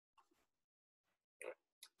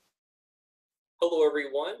Hello,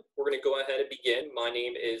 everyone. We're going to go ahead and begin. My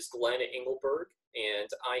name is Glenn Engelberg, and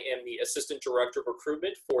I am the Assistant Director of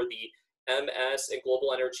Recruitment for the MS in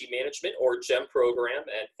Global Energy Management, or GEM program,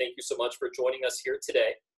 and thank you so much for joining us here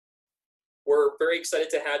today. We're very excited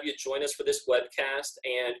to have you join us for this webcast,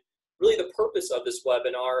 and really the purpose of this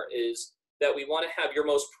webinar is that we want to have your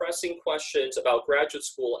most pressing questions about graduate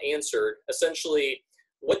school answered. Essentially,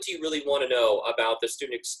 what do you really want to know about the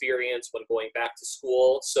student experience when going back to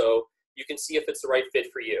school, so you can see if it's the right fit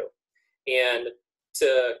for you. And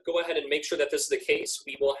to go ahead and make sure that this is the case,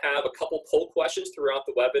 we will have a couple poll questions throughout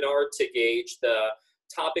the webinar to gauge the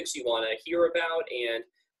topics you want to hear about and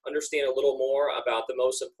understand a little more about the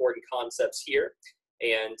most important concepts here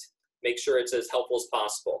and make sure it's as helpful as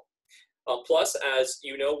possible. Plus, as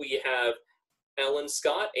you know, we have Ellen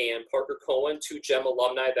Scott and Parker Cohen, two GEM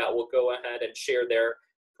alumni that will go ahead and share their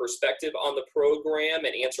perspective on the program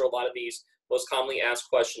and answer a lot of these most commonly asked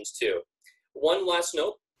questions too. One last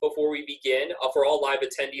note before we begin, for all live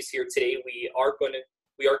attendees here today, we are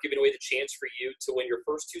giving away the chance for you to win your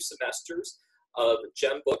first 2 semesters of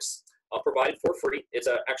GEM books provided for free. It's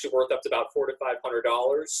actually worth up to about $400 to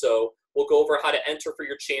 $500. So we'll go over how to enter for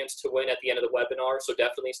your chance to win at the end of the webinar. So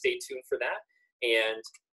definitely stay tuned for that. And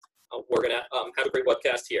we're gonna have a great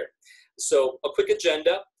webcast here. So a quick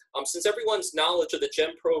agenda. Since everyone's knowledge of the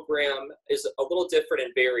GEM program is a little different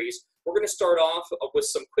and varies, we're going to start off with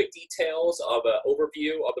some quick details of an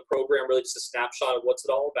overview of the program, really just a snapshot of what's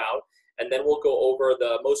it all about. And then we'll go over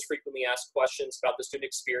the most frequently asked questions about the student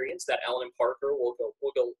experience that Ellen and Parker will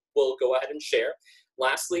go ahead and share.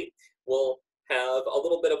 Lastly, we'll have a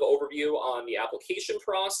little bit of an overview on the application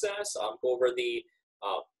process, go over the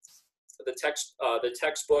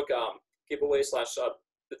textbook giveaway slash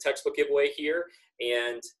the textbook giveaway here,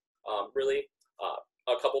 and really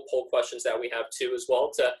a couple poll questions that we have too as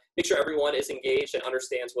well to make sure everyone is engaged and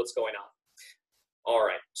understands what's going on. All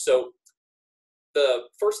right, so the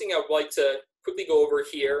first thing I would like to quickly go over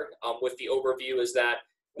here with the overview is that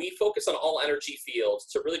we focus on all energy fields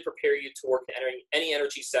to really prepare you to work in any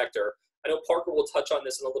energy sector. I know Parker will touch on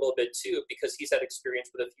this in a little bit too because he's had experience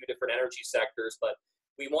with a few different energy sectors, but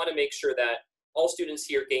we want to make sure that all students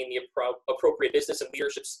here gain the appropriate business and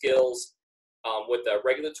leadership skills with the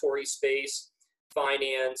regulatory space,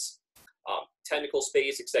 finance, technical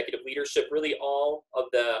space, executive leadership, really all of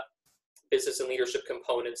the business and leadership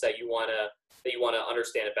components that you want to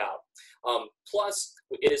understand about. Plus,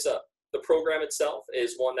 the program itself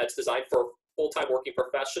is one that's designed for full-time working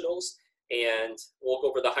professionals, and we'll go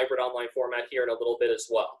over the hybrid online format here in a little bit as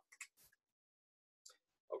well.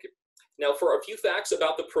 Okay. Now, for a few facts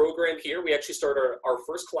about the program here, we actually started our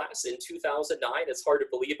first class in 2009. It's hard to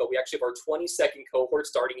believe, but we actually have our 22nd cohort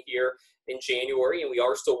starting here in January, and we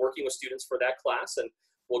are still working with students for that class, and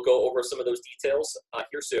we'll go over some of those details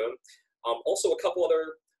here soon. Also, a couple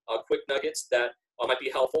other quick nuggets that might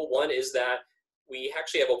be helpful. One is that we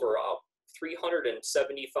actually have over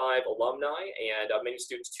 375 alumni and many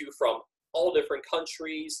students too from all different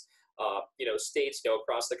countries, states,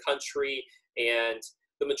 across the country, and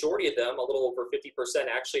the majority of them, a little over 50%,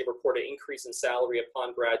 actually report an increase in salary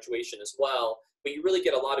upon graduation as well. But you really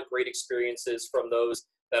get a lot of great experiences from those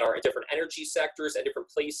that are in different energy sectors and different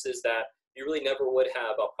places that you really never would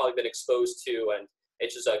have probably been exposed to, and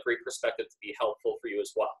it's just a great perspective to be helpful for you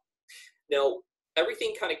as well. Now,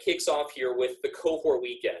 everything kind of kicks off here with the cohort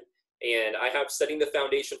weekend, and I have setting the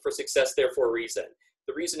foundation for success there for a reason.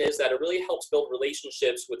 The reason is that it really helps build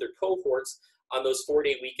relationships with their cohorts on those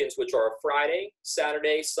 4-day weekends, which are Friday,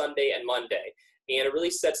 Saturday, Sunday, and Monday. And it really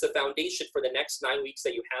sets the foundation for the next 9 weeks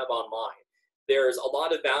that you have online. There's a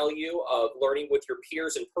lot of value of learning with your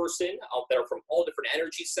peers in person that are from all different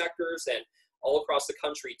energy sectors and all across the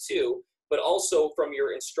country too, but also from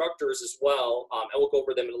your instructors as well. And we'll go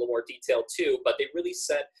over them in a little more detail too, but they really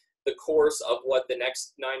set the course of what the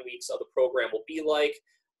next 9 weeks of the program will be like,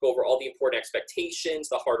 go over all the important expectations,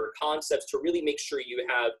 the harder concepts to really make sure you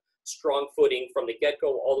have strong footing from the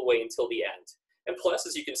get-go all the way until the end. And plus,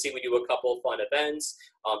 as you can see, we do a couple of fun events,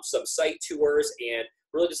 some site tours, and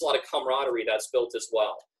really just a lot of camaraderie that's built as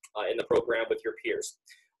well in the program with your peers.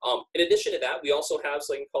 In addition to that, we also have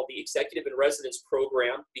something called the Executive in Residence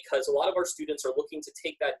program because a lot of our students are looking to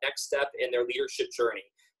take that next step in their leadership journey.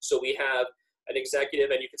 So we have an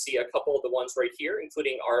executive, and you can see a couple of the ones right here,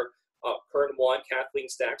 including our current one, Kathleen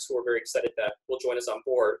Stacks, who are very excited that will join us on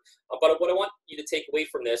board. But what I want you to take away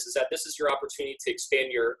from this is that this is your opportunity to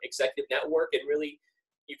expand your executive network, and really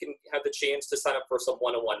you can have the chance to sign up for some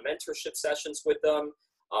one-on-one mentorship sessions with them,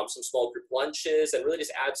 some small group lunches, and really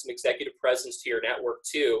just add some executive presence to your network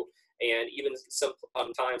too. And even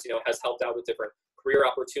sometimes, has helped out with different career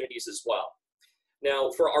opportunities as well.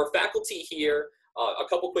 Now, for our faculty here, a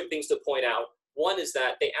couple quick things to point out. One is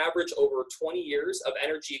that they average over 20 years of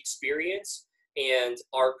energy experience and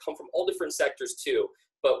come from all different sectors too.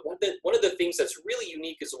 But one of the things that's really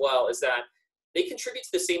unique as well is that they contribute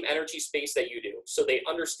to the same energy space that you do. So they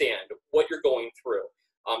understand what you're going through,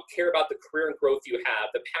 care about the career and growth you have,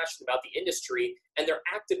 they're passionate about the industry, and they're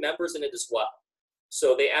active members in it as well.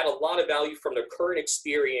 So they add a lot of value from their current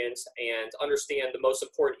experience and understand the most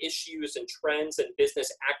important issues and trends and business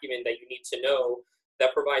acumen that you need to know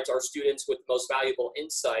that provides our students with the most valuable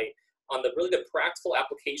insight on the practical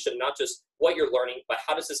application, not just what you're learning, but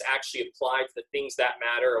how does this actually apply to the things that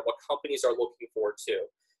matter and what companies are looking for too.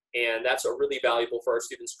 And that's really valuable for our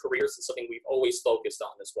students' careers and something we've always focused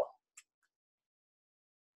on as well.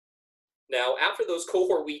 Now, after those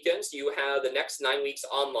cohort weekends, you have the next 9 weeks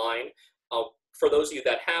online. For those of you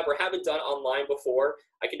that have or haven't done online before,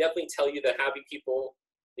 I can definitely tell you that having people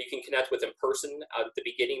that you can connect with in person at the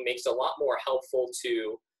beginning makes it a lot more helpful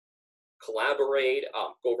to collaborate,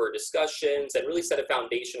 go over discussions, and really set a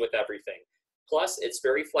foundation with everything. Plus, it's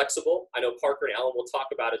very flexible. I know Parker and Ellen will talk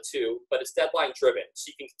about it too, but it's deadline driven. So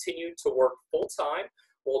you can continue to work full-time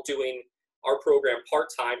while doing our program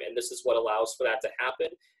part-time, and this is what allows for that to happen,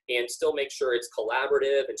 and still make sure it's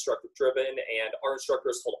collaborative, instructor-driven, and our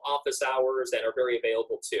instructors hold office hours and are very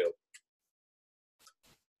available too.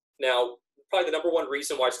 Now, probably the number one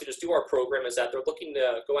reason why students do our program is that they're looking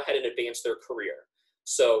to go ahead and advance their career.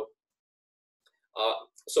 So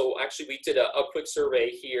actually we did a quick survey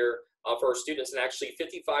here for our students, and actually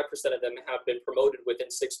 55% of them have been promoted within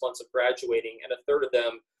 6 months of graduating, and a third of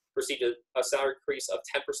them received a salary increase of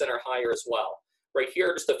 10% or higher as well. Right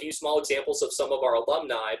here are just a few small examples of some of our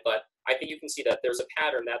alumni, but I think you can see that there's a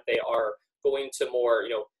pattern that they are going to more,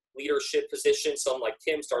 leadership positions. Some like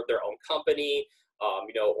Kim start their own company,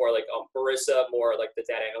 or like Marissa, more like the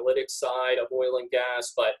data analytics side of oil and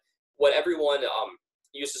gas. But what everyone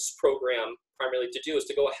uses this program primarily to do is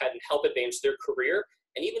to go ahead and help advance their career.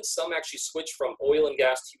 And even some actually switch from oil and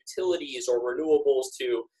gas to utilities or renewables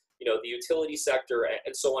to, the utility sector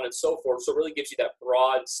and so on and so forth. So it really gives you that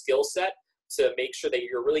broad skill set to make sure that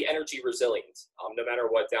you're really energy resilient, no matter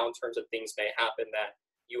what downturns and things may happen, that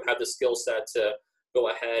you have the skill set to go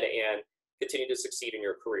ahead and continue to succeed in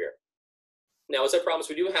your career. Now, as I promised,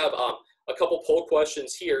 we do have a couple poll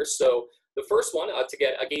questions here. So the first one, to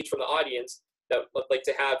get a gauge from the audience that I'd like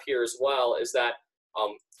to have here as well, is that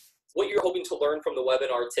what you're hoping to learn from the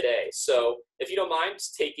webinar today. So if you don't mind,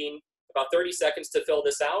 just taking about 30 seconds to fill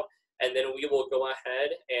this out, and then we will go ahead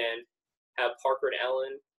and have Parker and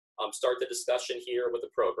Ellen start the discussion here with the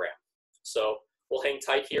program. So we'll hang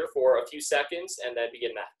tight here for a few seconds and then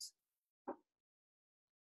begin that.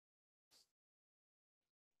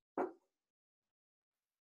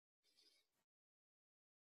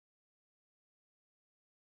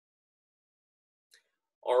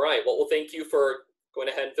 All right, well, thank you for going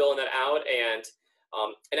ahead and filling that out. And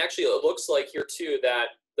actually, it looks like here too that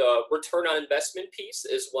the return on investment piece,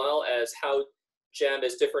 as well as how GEM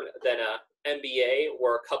is different than a MBA,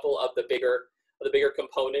 were a couple of the bigger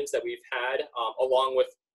components that we've had, along with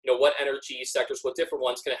what energy sectors, what different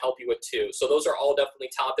ones can help you with too. So those are all definitely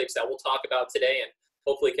topics that we'll talk about today, and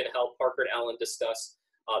hopefully can help Parker and Ellen discuss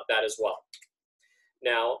that as well.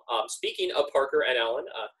 Now, speaking of Parker and Ellen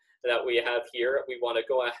that we have here, we want to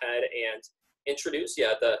go ahead and introduce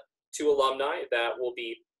the two alumni that will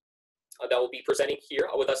be presenting here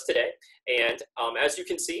with us today. And as you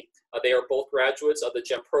can see, they are both graduates of the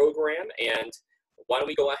GEM program. And why don't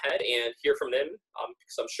we go ahead and hear from them?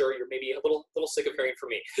 Because I'm sure you're maybe a little sick of hearing from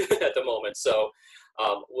me at the moment. So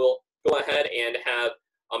we'll go ahead and have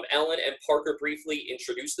Ellen and Parker briefly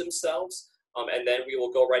introduce themselves, and then we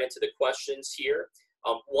will go right into the questions here.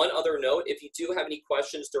 One other note: if you do have any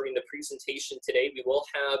questions during the presentation today, we will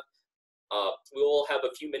have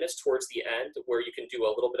a few minutes towards the end where you can do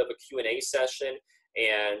a little bit of a Q&A session,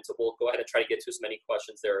 and we'll go ahead and try to get to as many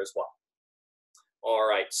questions there as well. All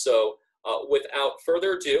right, so without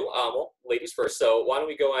further ado, well, ladies first, so why don't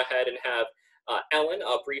we go ahead and have Ellen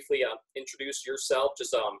briefly introduce yourself,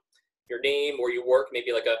 just your name, where you work,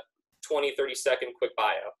 maybe like a 20-30 second quick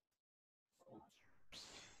bio.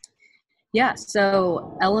 Yeah,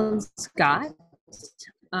 so Ellen Scott,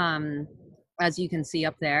 as you can see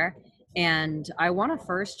up there. And I want to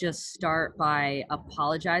first just start by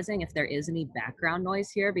apologizing if there is any background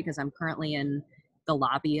noise here, because I'm currently in the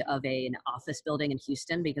lobby of an office building in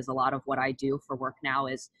Houston, because a lot of what I do for work now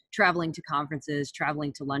is traveling to conferences,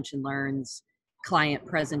 traveling to lunch and learns, client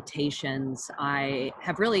presentations. I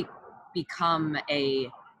have really become a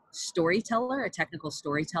storyteller, a technical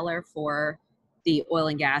storyteller for the oil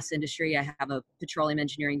and gas industry. I have a petroleum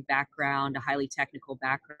engineering background, a highly technical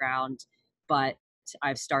background, but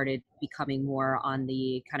I've started becoming more on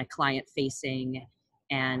the kind of client facing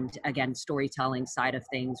and again, storytelling side of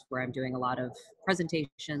things, where I'm doing a lot of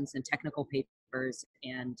presentations and technical papers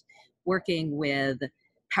and working with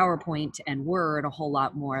PowerPoint and Word a whole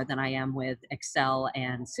lot more than I am with Excel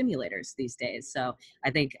and simulators these days. So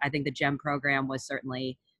I think the GEM program was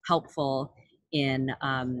certainly helpful in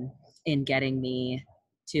getting me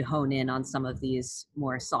to hone in on some of these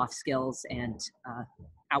more soft skills and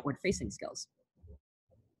outward facing skills.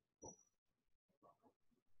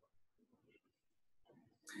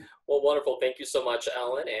 Well, wonderful. Thank you so much,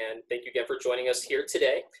 Ellen, and thank you again for joining us here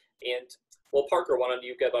today. And well, Parker, why don't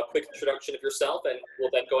you give a quick introduction of yourself, and we'll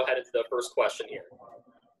then go ahead into the first question here.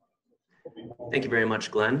 Thank you very much,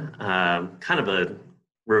 Glenn. Kind of a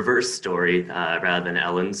reverse story rather than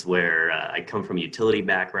Ellen's, where I come from a utility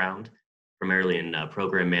background, primarily in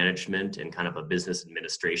program management and kind of a business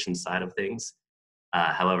administration side of things.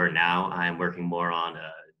 However, now I'm working more on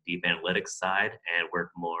a deep analytics side and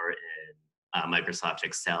work more in Microsoft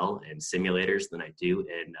Excel and simulators than I do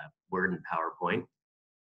in Word and PowerPoint.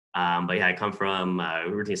 But yeah, I come from,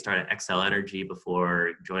 originally started at Xcel Energy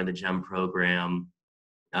before joining the GEM program.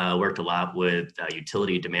 Worked a lot with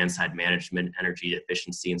utility demand side management, energy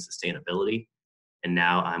efficiency, and sustainability. And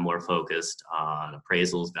now I'm more focused on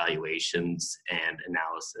appraisals, valuations, and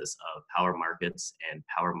analysis of power markets and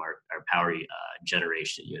power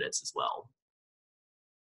generation units as well.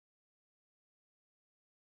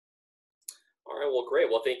 All right, well, great.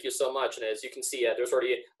 Well, thank you so much. And as you can see, there's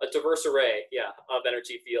already a diverse array, of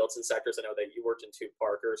energy fields and sectors I know that you worked into,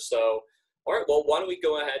 Parker. So, all right, well, why don't we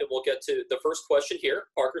go ahead and we'll get to the first question here,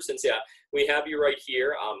 Parker, since, we have you right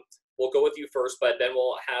here. We'll go with you first, but then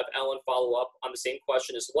we'll have Ellen follow up on the same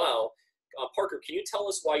question as well. Parker, can you tell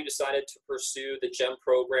us why you decided to pursue the GEM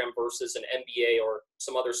program versus an MBA or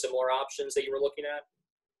some other similar options that you were looking at?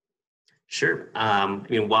 Sure. I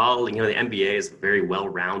mean, while the MBA is very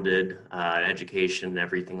well-rounded education and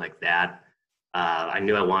everything like that, I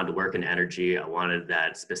knew I wanted to work in energy. I wanted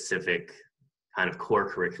that specific kind of core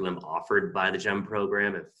curriculum offered by the GEM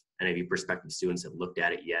program. If any of you prospective students have looked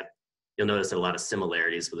at it yet, you'll notice a lot of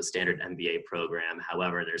similarities with a standard MBA program.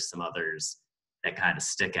 However, there's some others that kind of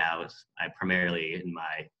stick out. I primarily,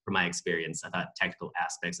 from my experience, I thought technical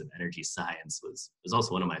aspects of energy science was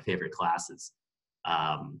also one of my favorite classes.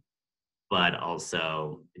 But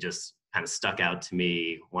also it just kind of stuck out to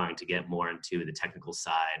me wanting to get more into the technical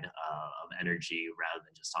side of energy rather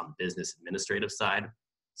than just on the business administrative side.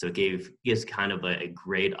 So it gives kind of a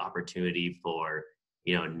great opportunity for,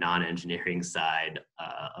 non-engineering side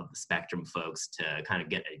of the spectrum folks to kind of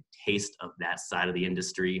get a taste of that side of the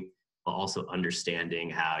industry, but also understanding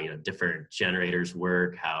how, different generators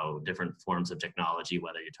work, how different forms of technology,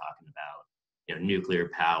 whether you're talking about, nuclear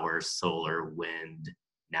power, solar, wind,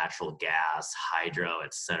 natural gas, hydro,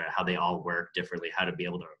 et cetera, how they all work differently, how to be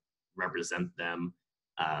able to represent them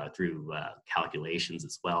through calculations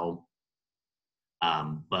as well.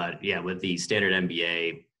 But yeah, with the standard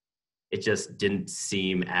MBA, it just didn't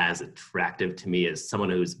seem as attractive to me as someone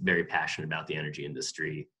who's very passionate about the energy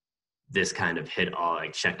industry. This kind of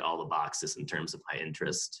checked all the boxes in terms of my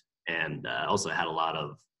interest, and also had a lot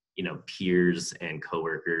of peers and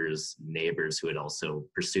coworkers, neighbors who had also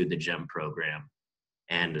pursued the GEM program.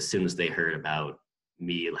 And as soon as they heard about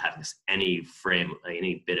me having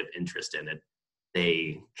any bit of interest in it,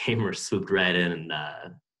 they swooped right in and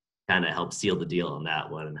kind of helped seal the deal on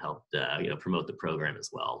that one and helped promote the program as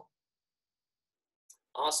well.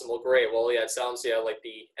 Awesome. Well, great. Well, yeah, it sounds like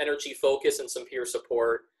the energy focus and some peer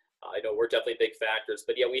support. I know we're definitely big factors,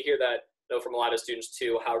 but yeah, we hear that from a lot of students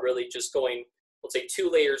too. How really just going, let's say,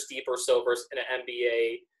 2 layers deep or so versus an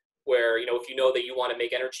MBA. Where, if you know that you want to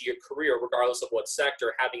make energy your career, regardless of what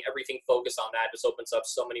sector, having everything focused on that just opens up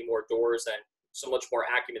so many more doors and so much more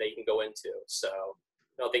acumen that you can go into. So,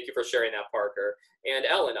 thank you for sharing that, Parker. And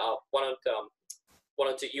Ellen, why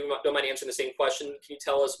don't you don't mind answering the same question? Can you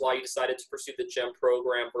tell us why you decided to pursue the GEM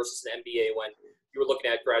program versus an MBA when you were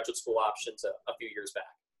looking at graduate school options a few years back?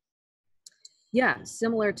 Yeah,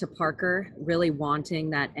 similar to Parker, really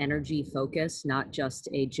wanting that energy focus, not just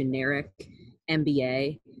a generic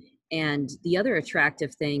MBA. And the other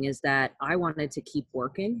attractive thing is that I wanted to keep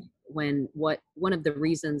working. One of the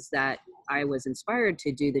reasons that I was inspired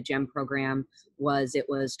to do the GEM program was it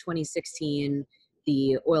was 2016,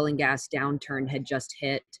 the oil and gas downturn had just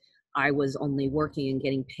hit. I was only working and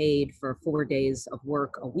getting paid for 4 days of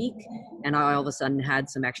work a week. And I all of a sudden had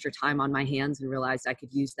some extra time on my hands and realized I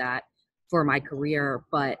could use that for my career.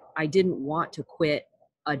 But I didn't want to quit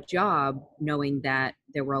a job knowing that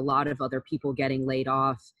there were a lot of other people getting laid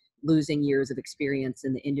off, losing years of experience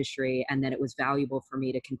in the industry, and that it was valuable for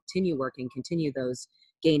me to continue working, continue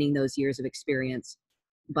gaining those years of experience.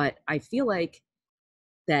 But I feel like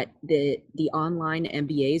that the online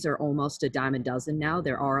MBAs are almost a dime a dozen now.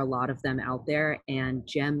 There are a lot of them out there, and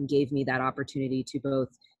GEM gave me that opportunity to both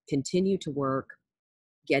continue to work,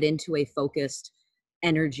 get into a focused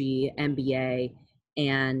energy MBA,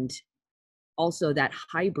 and also that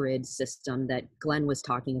hybrid system that Glenn was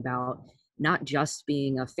talking about, not just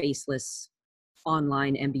being a faceless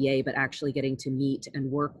online MBA, but actually getting to meet and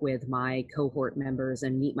work with my cohort members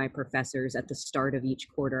and meet my professors at the start of each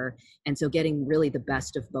quarter. And so getting really the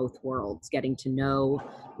best of both worlds, getting to know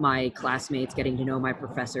my classmates, getting to know my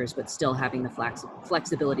professors, but still having the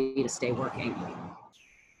flexibility to stay working.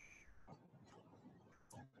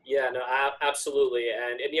 Yeah, no, absolutely,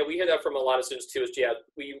 and yeah, we hear that from a lot of students too. Is yeah,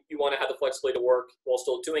 you want to have the flexibility to work while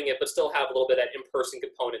still doing it, but still have a little bit of that in-person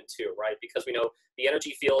component too, right? Because we know the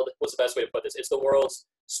energy field. What's the best way to put this? It's the world's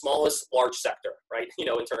smallest large sector, right? You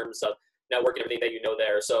know, in terms of network and everything that you know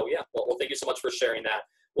there. So yeah, well, thank you so much for sharing that.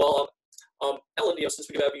 Well, Ellen, you know, since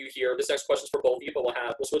we have you here, this next question is for both of you, but we'll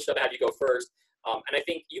switch it up and have you go first. And I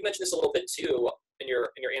think you mentioned this a little bit too in your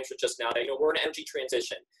answer just now. That you know we're in an energy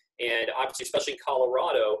transition. And obviously, especially in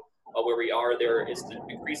Colorado, where we are, there is the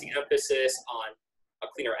increasing emphasis on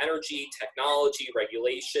cleaner energy, technology,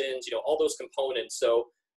 regulations, you know, all those components. So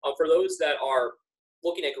for those that are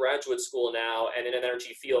looking at graduate school now and in an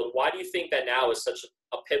energy field, why do you think that now is such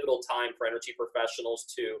a pivotal time for energy professionals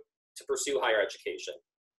to pursue higher education?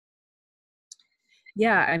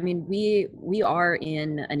 Yeah, I mean, we are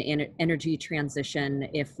in an energy transition.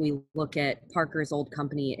 If we look at Parker's old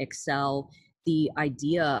company, Excel, the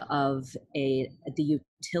idea of the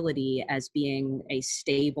utility as being a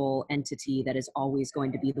stable entity that is always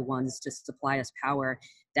going to be the ones to supply us power,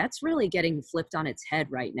 that's really getting flipped on its head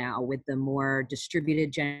right now with the more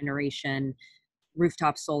distributed generation,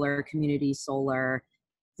 rooftop solar, community solar,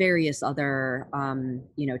 various other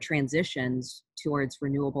transitions towards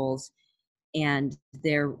renewables. And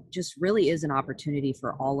there just really is an opportunity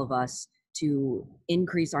for all of us to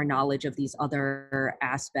increase our knowledge of these other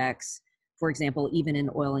aspects. For example, even in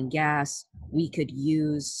oil and gas, we could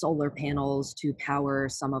use solar panels to power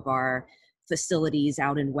some of our facilities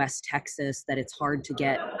out in West Texas that it's hard to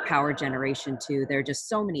get power generation to. There are just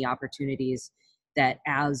so many opportunities that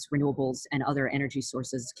as renewables and other energy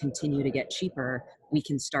sources continue to get cheaper, we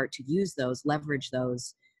can start to use those, leverage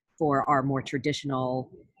those for our more traditional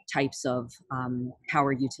types of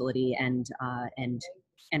power utility and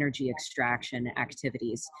energy extraction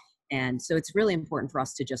activities. And so it's really important for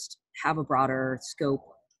us to just have a broader scope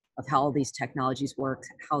of how all these technologies work,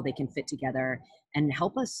 how they can fit together, and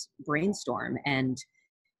help us brainstorm. And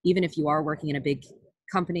even if you are working in a big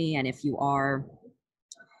company and if you are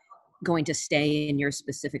going to stay in your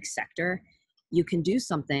specific sector, you can do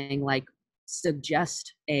something like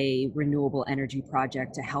suggest a renewable energy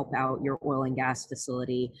project to help out your oil and gas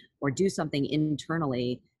facility, or do something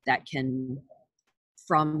internally that can,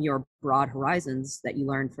 from your broad horizons that you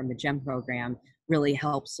learned from the GEM program, really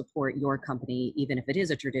help support your company, even if it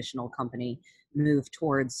is a traditional company, move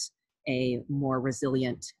towards a more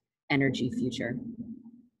resilient energy future.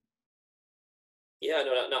 Yeah,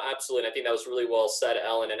 no, absolutely. And I think that was really well said,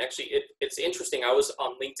 Ellen. And actually, it's interesting. I was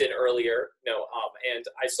on LinkedIn earlier, and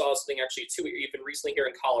I saw something actually too, even recently here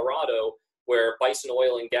in Colorado, where Bison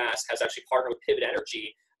Oil and Gas has actually partnered with Pivot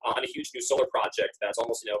Energy on a huge new solar project that's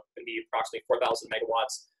almost, going to be approximately 4,000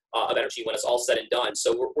 megawatts of energy when it's all said and done.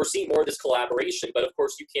 So we're seeing more of this collaboration, but of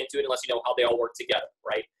course you can't do it unless you know how they all work together,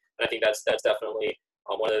 right? And I think that's definitely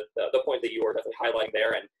one of the point that you were definitely highlighting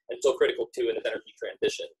there, and so critical too in this energy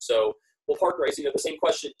transition. So, well, Parker, I see the same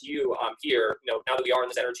question to you here. Now that we are in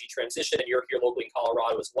this energy transition, and you're here locally in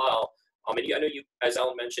Colorado as well. And I know you, as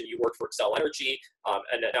Ellen mentioned, you worked for Excel Energy,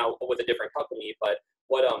 and now with a different company. But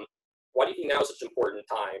why do you think now is such an important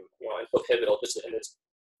time, and so pivotal, just in this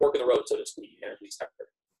fork in the road, so to speak, energy sector?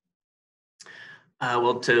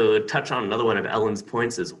 Well, to touch on another one of Ellen's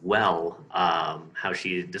points as well, how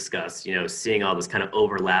she discussed, seeing all this kind of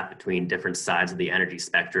overlap between different sides of the energy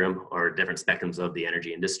spectrum or different spectrums of the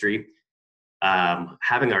energy industry.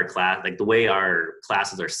 Having our class, like the way our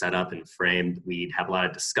classes are set up and framed, we'd have a lot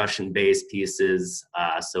of discussion-based pieces.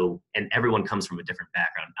 And everyone comes from a different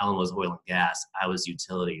background. Ellen was oil and gas. I was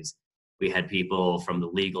utilities. We had people from the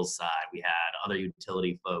legal side. We had other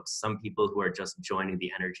utility folks, some people who are just joining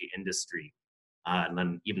the energy industry. And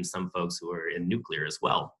then even some folks who are in nuclear as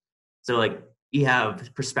well. So we have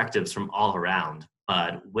perspectives from all around,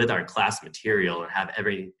 but with our class material and have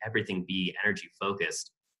everything be energy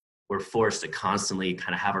focused, we're forced to constantly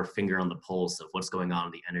kind of have our finger on the pulse of what's going on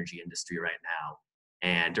in the energy industry right now.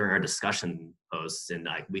 And during our discussion posts and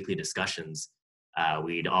like weekly discussions,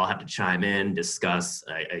 we'd all have to chime in, discuss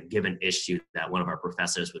a given issue that one of our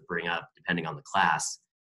professors would bring up, depending on the class.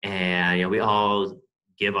 And we all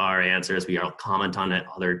give our answers. We all comment on it,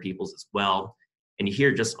 other people's as well. And you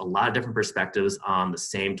hear just a lot of different perspectives on the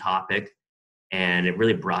same topic. And it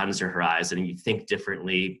really broadens your horizon, and you think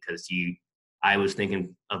differently because I was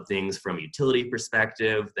thinking of things from a utility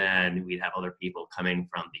perspective, then we'd have other people coming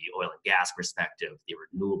from the oil and gas perspective, the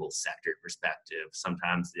renewable sector perspective.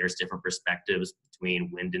 Sometimes there's different perspectives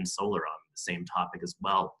between wind and solar on the same topic as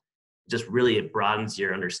well. Just really, it broadens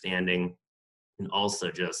your understanding, and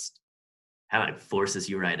also just how it forces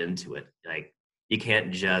you right into it. Like, you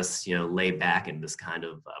can't just, lay back in this kind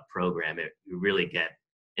of program. You really get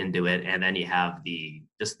into it, and then you have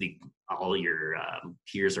all your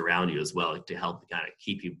peers around you as well to help kind of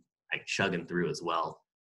keep you like chugging through as well.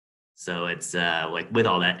 So it's like with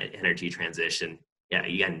all that energy transition,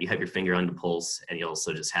 you have your finger on the pulse, and you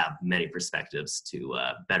also just have many perspectives to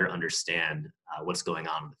better understand what's going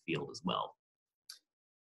on in the field as well.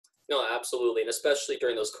 No, absolutely, and especially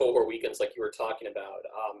during those cohort weekends like you were talking about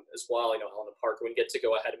as well, Alumni Park, when we get to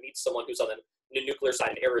go ahead and meet someone who's on the nuclear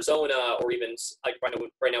side in Arizona, or even like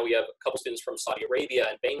right now we have a couple students from Saudi Arabia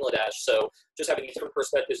and Bangladesh. So just having these different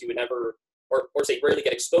perspectives you would never, or say rarely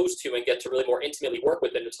get exposed to and get to really more intimately work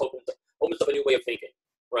with them, just opens up a new way of thinking,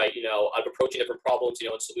 right? Of approaching different problems, and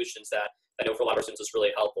solutions that I know for a lot of students is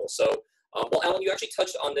really helpful. So, well, Alan, you actually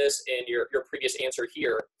touched on this in your previous answer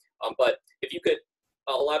here, but if you could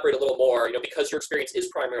elaborate a little more, because your experience is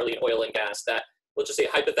primarily in oil and gas, that let's just say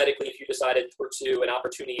hypothetically, if you decided to pursue an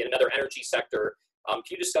opportunity in another energy sector, can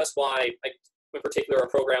you discuss why, in particular, a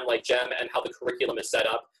program like GEM and how the curriculum is set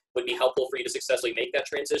up would be helpful for you to successfully make that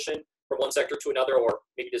transition from one sector to another, or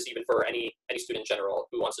maybe just even for any student in general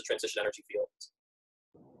who wants to transition energy fields?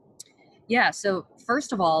 Yeah, so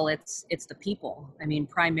first of all, it's the people. I mean,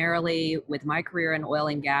 primarily with my career in oil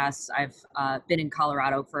and gas, I've been in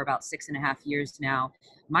Colorado for about 6.5 years now.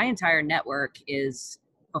 My entire network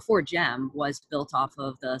before GEM, was built off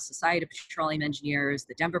of the Society of Petroleum Engineers,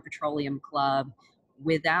 the Denver Petroleum Club.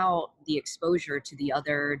 Without the exposure to the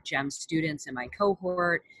other GEM students in my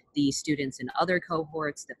cohort, the students in other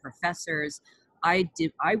cohorts, the professors, I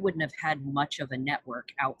wouldn't have had much of a network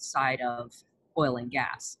outside of oil and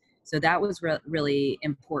gas. So that was really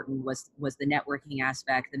important, was the networking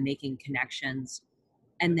aspect, the making connections.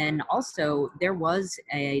 And then also there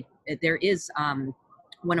is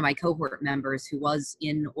one of my cohort members who was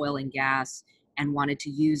in oil and gas and wanted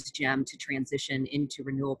to use GEM to transition into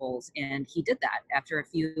renewables. And he did that. After a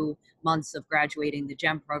few months of graduating the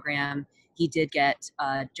GEM program, he did get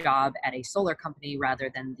a job at a solar company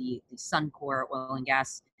rather than the Suncor oil and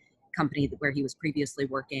gas company where he was previously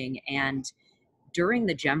working. And during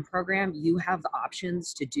the GEM program, you have the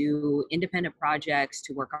options to do independent projects,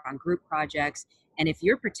 to work on group projects. And if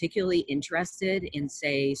you're particularly interested in,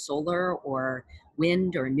 say, solar or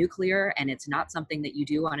wind or nuclear, and it's not something that you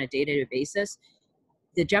do on a day-to-day basis,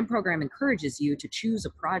 the GEM program encourages you to choose a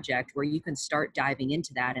project where you can start diving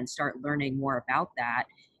into that and start learning more about that.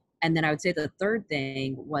 And then I would say the third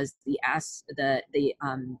thing was the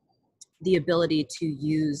ability to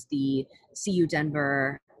use the CU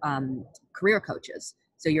Denver career coaches.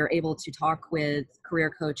 So you're able to talk with career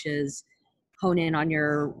coaches, hone in on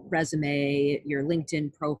your resume, your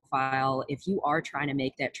LinkedIn profile. If you are trying to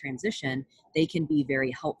make that transition, they can be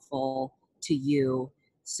very helpful to you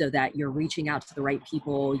so that you're reaching out to the right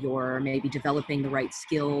people, you're maybe developing the right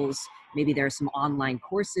skills. Maybe there are some online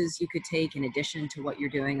courses you could take in addition to what you're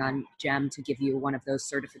doing on GEM to give you one of those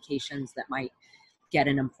certifications that might get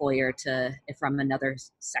an employer from another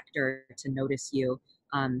sector to notice you.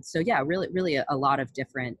 So yeah, really a lot of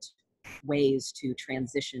different ways to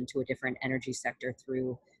transition to a different energy sector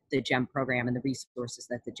through the GEM program and the resources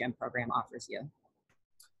that the GEM program offers you.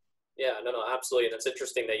 Yeah, no, absolutely. And it's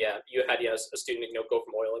interesting that, you had a student, go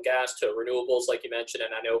from oil and gas to renewables, like you mentioned.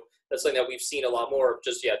 And I know that's something that we've seen a lot more of,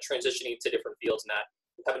 just, transitioning to different fields, and that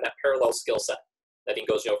having that parallel skill set that I think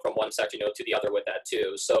goes, from one sector, to the other with that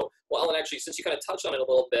too. So, well, Alan, actually, since you kind of touched on it a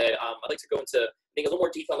little bit, I'd like to go into, I think, a little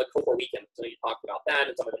more detail on the cohort weekend. So you talked about that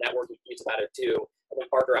and some of the networking piece about it too. And then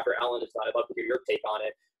Parker, after Alan is done, I'd love to hear your take on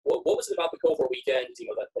it. What was it about the cohort weekend, the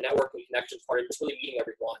networking connections part, just really meeting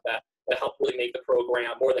everyone that helped really make the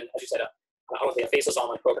program more than, as you said, I don't think a faceless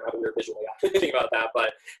online program, how weird visually think about that,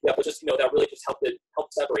 but but just, that really just helped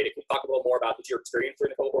separate it. Can you talk a little more about your experience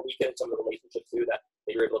during the cohort weekend, some of the relationships too that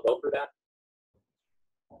you were able to build through that?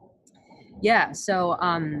 Yeah. So,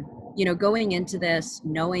 going into this,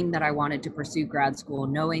 knowing that I wanted to pursue grad school,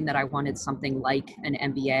 knowing that I wanted something like an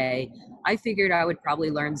MBA, I figured I would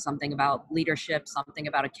probably learn something about leadership, something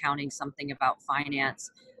about accounting, something about finance.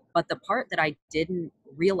 But the part that I didn't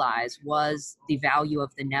realize was the value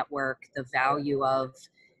of the network, the value of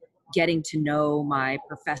getting to know my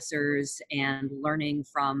professors and learning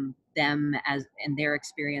from them as and their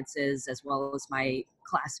experiences as well as my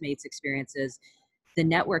classmates' experiences. The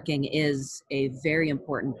networking is a very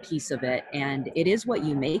important piece of it, and it is what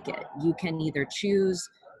you make it. You can either choose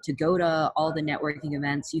to go to all the networking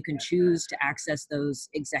events, you can choose to access those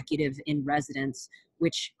executive in residence,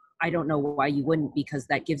 which I don't know why you wouldn't, because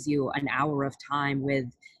that gives you an hour of time with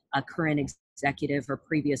a current executive or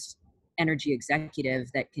previous energy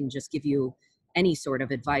executive that can just give you any sort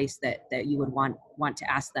of advice that you would want to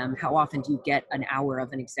ask them. How often do you get an hour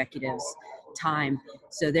of an executive's time?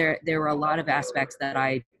 So there were a lot of aspects that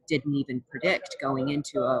I didn't even predict going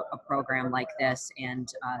into a program like this, and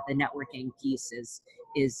the networking piece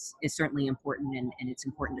is certainly important, and it's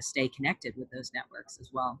important to stay connected with those networks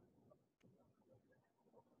as well.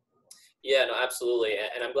 Yeah, no, absolutely.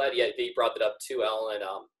 And I'm glad, that you brought that up too, Ellen,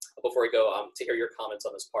 before we go, to hear your comments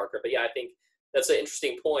on this, Parker. But yeah, I think that's an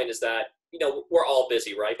interesting point, is that, we're all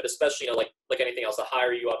busy, right? But especially, like anything else, the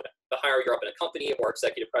higher you're up in a company, the more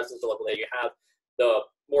executive presence, the level that you have, the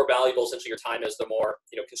more valuable essentially your time is, the more,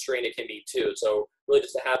 constrained it can be too. So really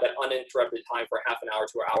just to have that uninterrupted time for half an hour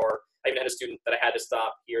to an hour. I even had a student that I had to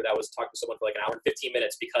stop here that was talking to someone for like an hour and 15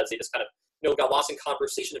 minutes because they just kind of, got lost in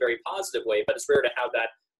conversation in a very positive way. But it's rare to have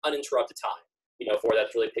that uninterrupted time, for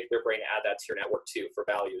that to really pick their brain and add that to your network too for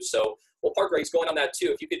value. So, well, Parker, he's going on that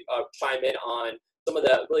too. If you could chime in on some of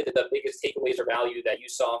the biggest takeaways or value that you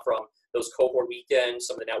saw from those cohort weekends,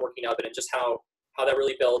 some of the networking of it, and just how that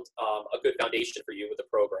really built a good foundation for you with the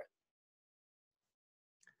program.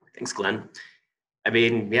 Thanks, Glenn. I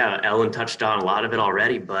mean, yeah, Ellen touched on a lot of it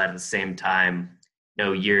already, but at the same time,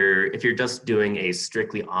 if you're just doing a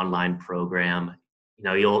strictly online program,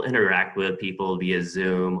 you'll interact with people via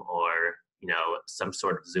Zoom or, some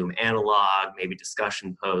sort of Zoom analog, maybe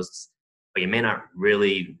discussion posts, but you may not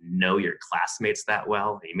really know your classmates that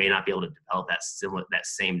well. You may not be able to develop that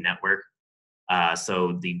same network.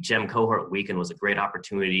 So the GEM cohort weekend was a great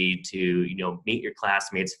opportunity to, meet your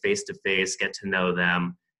classmates face to face, get to know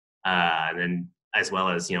them, and then as well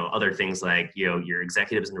as, other things like, your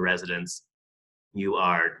executives in residence. You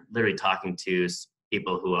are literally talking to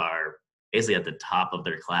people who are basically at the top of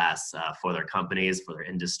their class for their companies, for their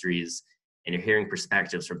industries, and you're hearing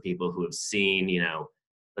perspectives from people who have seen,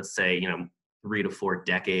 let's say, 3 to 4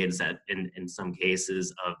 decades in some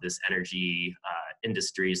cases of this energy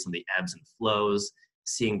industry, some of the ebbs and flows,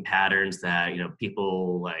 seeing patterns that,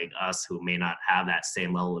 people like us who may not have that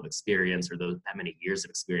same level of experience or that many years of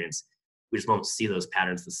experience, we just won't see those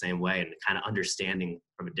patterns the same way, and kind of understanding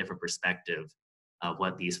from a different perspective of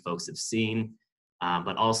what these folks have seen.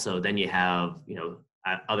 But also then you have,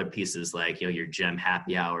 other pieces like, your GEM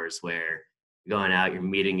happy hours where you're going out, you're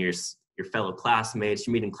meeting your fellow classmates,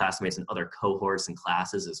 you're meeting classmates in other cohorts and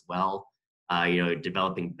classes as well,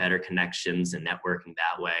 developing better connections and networking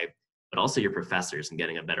that way, but also your professors and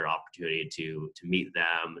getting a better opportunity to meet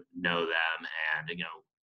them, know them, and,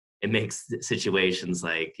 it makes situations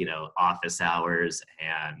like, office hours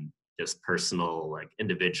and just personal, like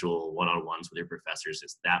individual one-on-ones with your professors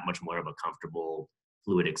is that much more of a comfortable,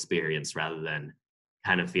 fluid experience rather than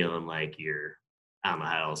kind of feeling like I don't know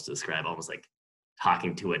how else to describe, almost like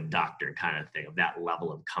talking to a doctor kind of thing, of that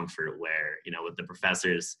level of comfort where, with the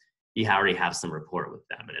professors, you already have some rapport with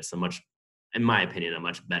them. And it's in my opinion, a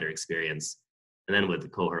much better experience. And then with the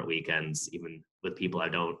cohort weekends, even with people I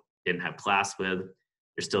didn't have class with,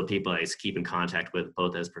 there's still people I keep in contact with,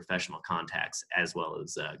 both as professional contacts as well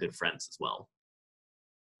as good friends as well.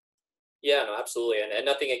 Yeah, no, absolutely. And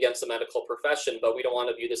nothing against the medical profession, but we don't want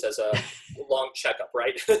to view this as a long checkup,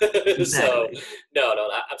 right? Exactly. So, no,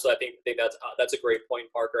 absolutely. I think that's a great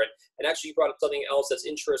point, Parker. And actually, you brought up something else that's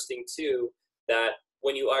interesting too, that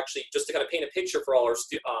when you actually, just to kind of paint a picture for all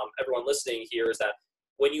everyone listening here, is that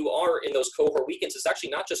when you are in those cohort weekends, it's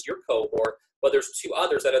actually not just your cohort, but there's 2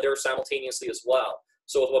 others that are there simultaneously as well.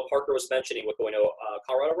 So with what Parker was mentioning, with going to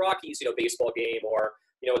Colorado Rockies, baseball game, or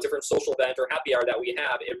a different social event or happy hour that we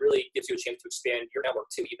have, it really gives you a chance to expand your network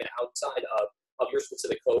too, even outside of your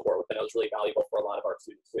specific cohort, which I know is really valuable for a lot of our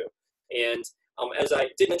students too. And as I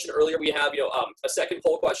did mention earlier, we have a second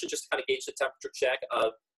poll question just to kind of gauge the temperature check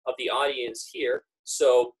of the audience here.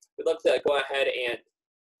 So we'd love to go ahead and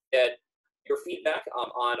get your feedback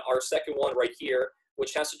on our second one right here,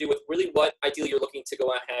 which has to do with really what ideally you're looking to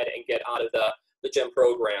go ahead and get out of the the GEM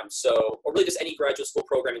program. So, or really just any graduate school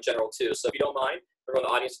program in general too. So if you don't mind, everyone in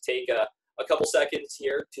the audience, take a couple seconds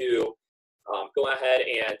here to go ahead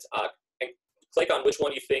and click on which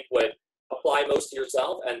one you think would apply most to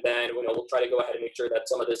yourself, and then we'll try to go ahead and make sure that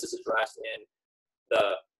some of this is addressed in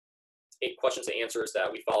the 8 questions and answers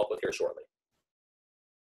that we follow up with here shortly.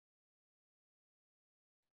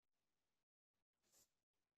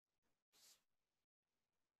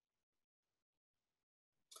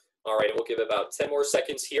 All right, and we'll give about 10 more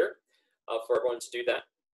seconds here for everyone to do that.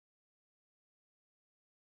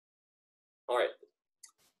 All right.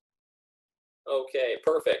 Okay,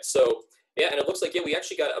 perfect. So yeah, and it looks like, yeah, we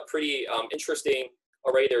actually got a pretty interesting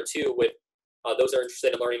array there too, with those that are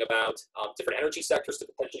interested in learning about different energy sectors to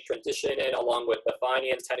potentially transition in, along with the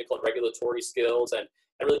finance, technical, and regulatory skills, and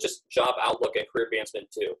really just job outlook and career advancement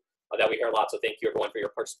too, that we hear a lot. So thank you everyone for your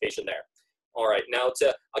participation there. All right, now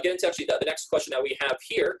I'll get into actually the next question that we have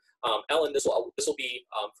here. Ellen, this will be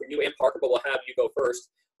for you and Parker, but we'll have you go first.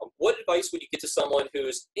 What advice would you give to someone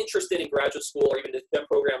who's interested in graduate school, or even the STEM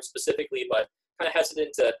program specifically, but kind of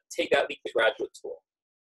hesitant to take that leap to graduate school?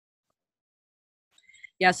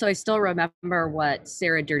 Yeah, so I still remember what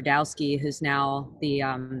Sarah Derdowski, who's now the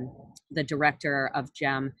director of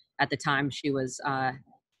GEM, at the time she was not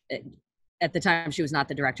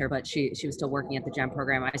the director, but she was still working at the GEM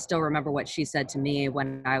program. I still remember what she said to me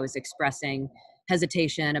when I was expressing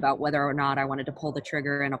hesitation about whether or not I wanted to pull the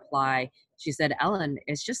trigger and apply. She said, "Ellen,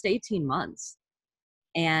 it's just 18 months."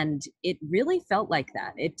 And it really felt like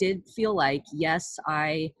that. It did feel like, yes,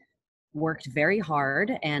 I worked very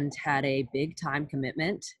hard and had a big time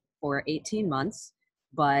commitment for 18 months,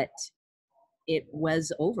 but it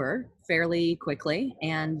was over fairly quickly.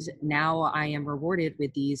 And now I am rewarded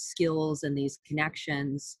with these skills and these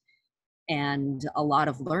connections and a lot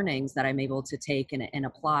of learnings that I'm able to take and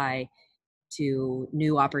apply to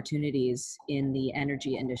new opportunities in the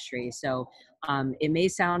energy industry. So it may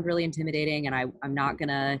sound really intimidating, and I'm not going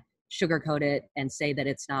to sugarcoat it and say that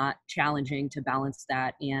it's not challenging to balance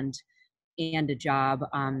that and a job.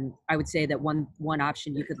 I would say that one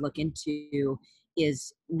option you could look into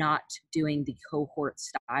is not doing the cohort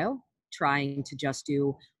style, trying to just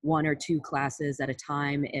do 1 or 2 classes at a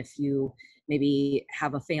time. If you maybe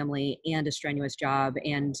have a family and a strenuous job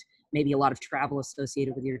and maybe a lot of travel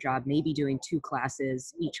associated with your job, maybe doing 2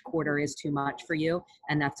 classes each quarter is too much for you,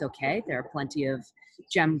 and that's okay. There are plenty of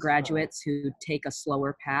GEM graduates who take a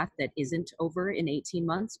slower path that isn't over in 18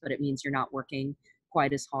 months, but it means you're not working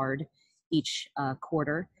quite as hard each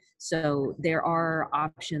quarter. So there are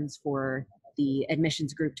options for the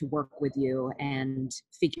admissions group to work with you and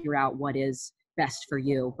figure out what is best for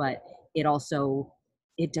you. But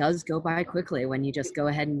it does go by quickly when you just go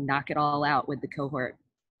ahead and knock it all out with the cohort.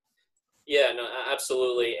 Yeah, no,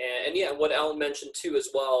 absolutely. And yeah, what Ellen mentioned too as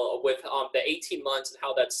well with the 18 months and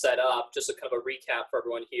how that's set up, just a kind of a recap for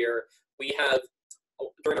everyone here. We have,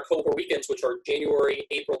 during our cohort weekends, which are January,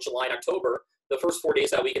 April, July, and October, the first 4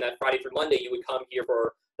 days that weekend, that Friday through Monday, you would come here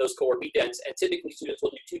for those cohort weekends, and typically students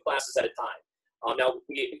will do 2 classes at a time. Now,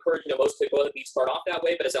 we encourage most to go ahead and start off that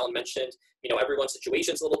way, but as Ellen mentioned, everyone's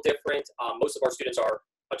situation is a little different. Most of our students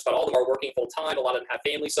just about all of them are working full time. A lot of them have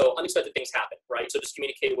families, so unexpected things happen, right? So just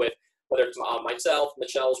communicate with, whether it's myself,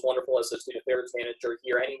 Michelle is wonderful as a student affairs manager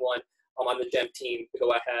here, anyone on the GEM team to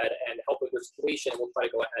go ahead and help with your situation. We'll try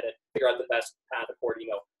to go ahead and figure out the best path according,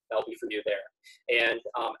 that'll be for you there. And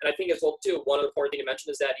I think as well too, one of the important thing to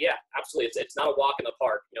mention is that, yeah, absolutely, it's not a walk in the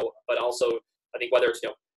park, but also I think whether it's,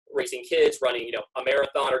 raising kids, running, a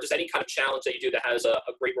marathon, or just any kind of challenge that you do that has a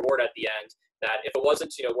great reward at the end, that if it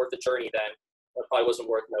wasn't, worth the journey, then it probably wasn't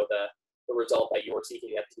worth, the result that you were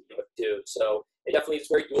seeking at the do. So it definitely is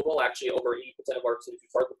very doable. Actually, over 80% of our students who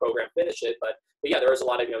start the program finish it. But yeah, there is a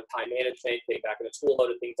lot of time management, getting back into school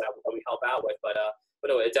load of things that we help out with. But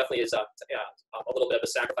no, it definitely is a little bit of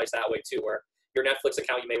a sacrifice that way too, where your Netflix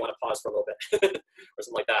account you may want to pause for a little bit or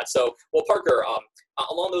something like that. So, well, Parker,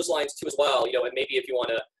 along those lines too as well, and maybe if you want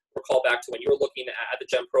to recall back to when you were looking at the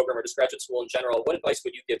GEM program or just graduate school in general, what advice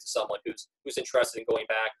would you give to someone who's interested in going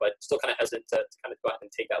back but still kind of hesitant to kind of go out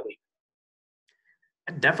and take that leap?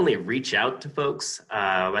 I'd definitely reach out to folks.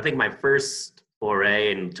 I think my first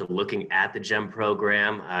foray into looking at the GEM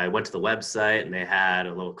program, I went to the website and they had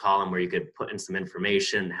a little column where you could put in some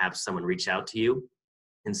information and have someone reach out to you.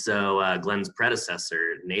 And so Glenn's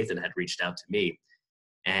predecessor, Nathan, had reached out to me.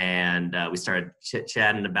 And we started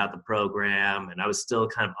chit-chatting about the program, and I was still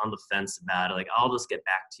kind of on the fence about it. Like, I'll just get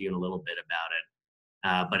back to you in a little bit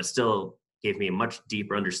about it. But it still gave me a much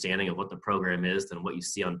deeper understanding of what the program is than what you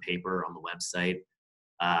see on paper on the website.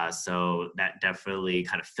 So that definitely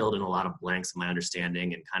kind of filled in a lot of blanks in my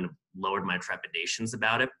understanding and kind of lowered my trepidations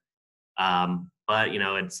about it. But,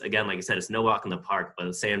 it's, again, like you said, it's no walk in the park, but at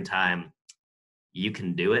the same time, you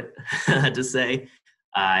can do it, to say.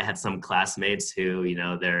 I had some classmates who,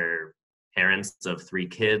 they're parents of 3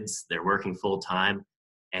 kids, they're working full time,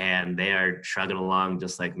 and they are trugging along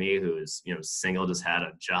just like me, who's, single, just had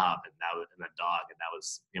a job and a dog, and that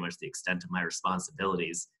was pretty much the extent of my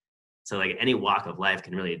responsibilities. So like any walk of life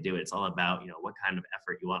can really do it. It's all about, what kind of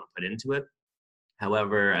effort you want to put into it.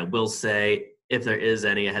 However, I will say, if there is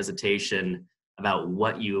any hesitation about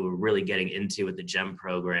what you are really getting into with the GEM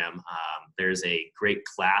program, there's a great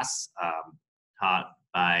class taught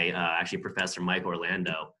by actually Professor Mike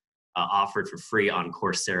Orlando, offered for free on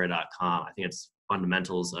Coursera.com. I think it's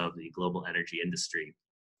Fundamentals of the Global Energy Industry.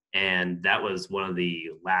 And that was one of the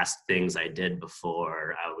last things I did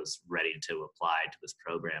before I was ready to apply to this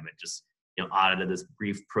program. It just, audited this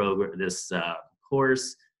brief program, this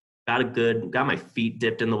course, got my feet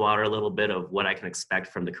dipped in the water a little bit of what I can expect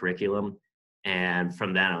from the curriculum. And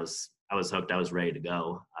from then I was hooked. I was ready to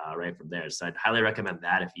go right from there. So I'd highly recommend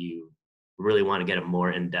that if you really want to get a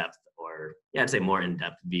more in-depth, I'd say more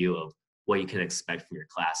in-depth view of what you can expect from your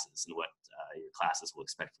classes and what your classes will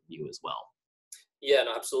expect from you as well. Yeah,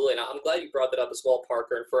 no, absolutely. And I'm glad you brought that up as well,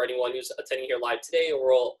 Parker. And for anyone who's attending here live today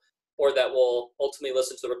or that will ultimately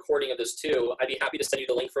listen to the recording of this too, I'd be happy to send you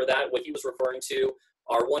the link for that. What he was referring to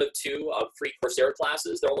are one of 2 free Coursera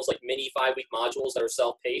classes. They're almost like mini 5-week modules that are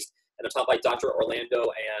self-paced, and they're taught by Dr.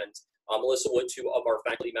 Orlando and Melissa Wood, 2 of our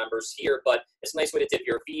faculty members here. But it's a nice way to dip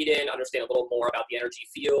your feet in, understand a little more about the energy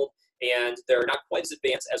field, and they're not quite as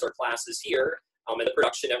advanced as our classes here, and the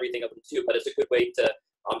production, everything of them too. But it's a good way to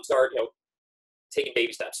start, taking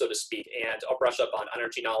baby steps, so to speak, and I'll brush up on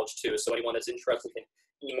energy knowledge too. So anyone that's interested can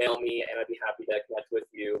email me, and I'd be happy to connect with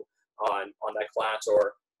you on that class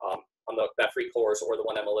or on that free course or the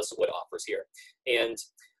one that Melissa Wood offers here. And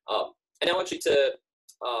now actually to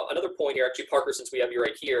another point here, actually, Parker, since we have you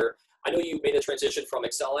right here, I know you made a transition from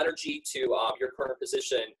Excel Energy to your current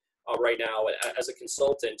position right now as a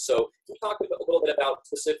consultant. So can you talk a little bit about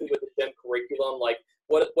specifically with the GEM curriculum, like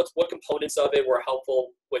what components of it were helpful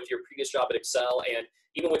with your previous job at Excel, and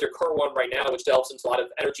even with your current one right now, which delves into a lot of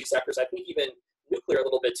energy sectors, I think even nuclear a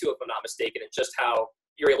little bit too, if I'm not mistaken, and just how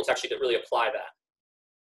you're able to actually really apply that.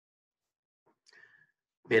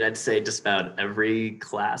 I'd say just about every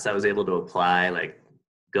class I was able to apply, like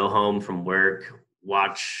go home from work,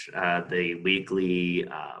 watch the weekly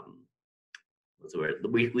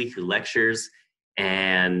weekly lectures,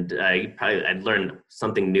 and I'd learn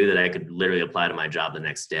something new that I could literally apply to my job the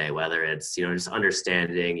next day, whether it's, just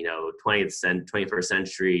understanding, 21st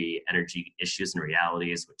century energy issues and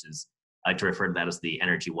realities, which is, I like to refer to that as the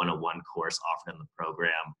Energy 101 course offered in the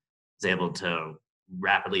program. I was able to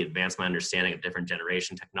rapidly advance my understanding of different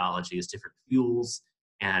generation technologies, different fuels,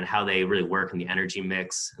 and how they really work in the energy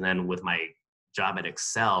mix. And then with my job at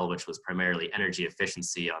Excel, which was primarily energy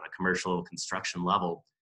efficiency on a commercial construction level,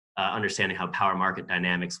 understanding how power market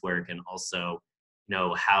dynamics work, and also,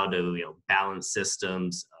 how to, balance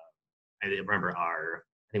systems. I remember I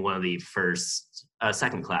think one of the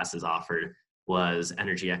second classes offered was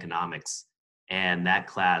energy economics. And that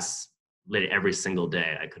class, literally every single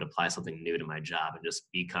day, I could apply something new to my job and just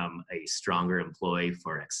become a stronger employee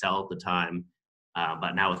for Excel at the time.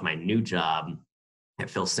 But now with my new job at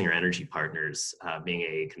Phil Singer Energy Partners, being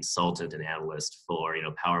a consultant and analyst for,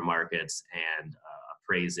 power markets and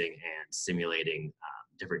appraising and simulating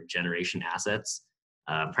different generation assets,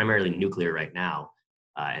 primarily nuclear right now,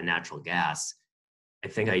 and natural gas. I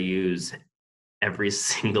think I use every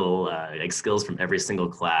single skills from every single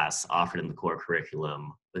class offered in the core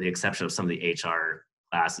curriculum, with the exception of some of the HR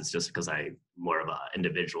classes, just because I'm more of an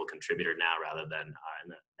individual contributor now rather than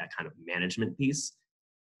in that kind of management piece.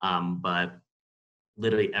 But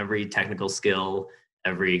literally every technical skill,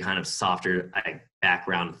 every kind of softer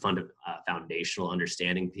background, foundational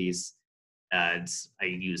understanding piece, I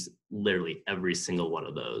use literally every single one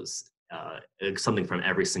of those, something from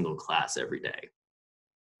every single class every day,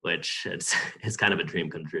 which it's kind of a dream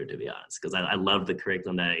come true, to be honest, because I love the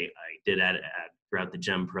curriculum that I did throughout the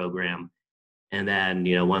GEM program. And then,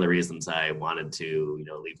 one of the reasons I wanted to,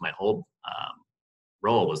 leave my old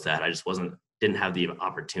role was that I just didn't have the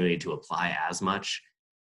opportunity to apply as much.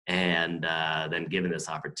 And then given this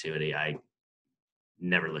opportunity, I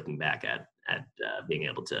never looking back at being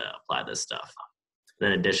able to apply this stuff.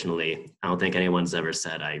 Then additionally, I don't think anyone's ever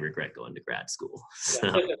said I regret going to grad school. So.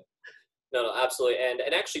 Yeah. No, absolutely. And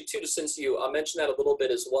actually, too, since you mentioned that a little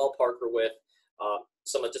bit as well, Parker, with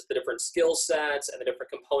some of just the different skill sets and the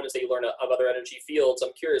different components that you learn of other energy fields,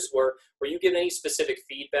 I'm curious, were you given any specific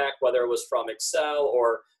feedback, whether it was from Excel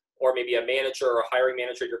or maybe a manager or a hiring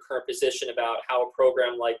manager at your current position, about how a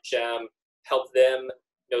program like GEM help them,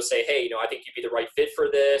 say, hey, I think you'd be the right fit for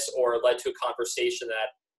this, or led to a conversation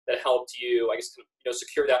that helped you, I guess,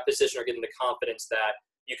 secure that position or get them the confidence that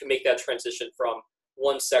you can make that transition from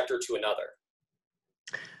one sector to another?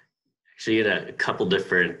 Actually, had a couple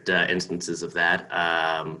different instances of that.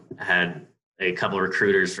 I had a couple of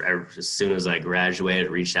recruiters as soon as I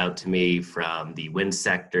graduated reached out to me from the wind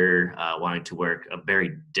sector, wanting to work a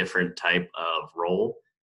very different type of role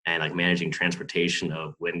and like managing transportation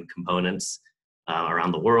of wind components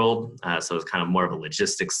around the world. So it's kind of more of a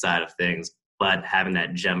logistics side of things, but having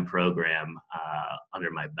that GEM program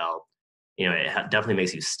under my belt, it definitely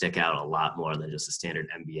makes you stick out a lot more than just a standard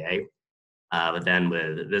MBA. But then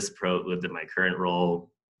with my current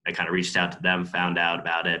role, I kind of reached out to them, found out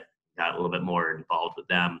about it, got a little bit more involved with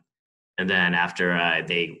them. And then after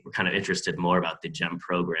they were kind of interested more about the GEM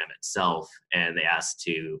program itself, and they asked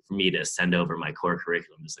for me to send over my core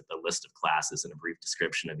curriculum, just like the list of classes and a brief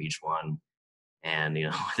description of each one. And,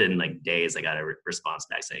 within like days, I got a response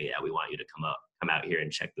back saying, yeah, we want you to come out here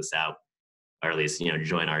and check this out, or at least,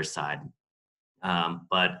 join our side.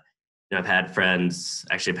 But I've had friends,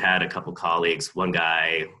 actually I've had a couple colleagues, one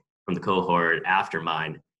guy from the cohort after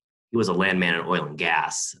mine, he was a landman in oil and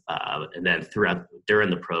gas. And then during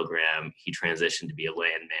the program, he transitioned to be a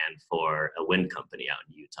landman for a wind company out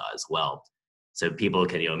in Utah as well. So people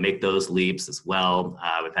can, make those leaps as well.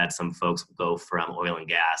 We've had some folks go from oil and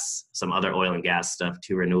gas, some other oil and gas stuff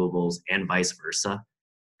to renewables and vice versa.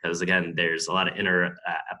 Because again, there's a lot of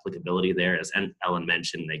applicability there, as Ellen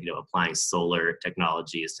mentioned, like, applying solar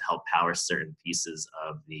technologies to help power certain pieces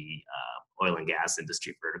of the oil and gas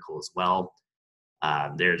industry vertical as well.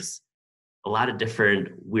 There's a lot of different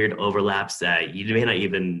weird overlaps that you may not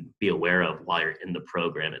even be aware of while you're in the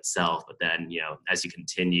program itself. But then, as you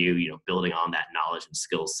continue, building on that knowledge and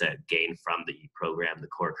skill set gained from the program, the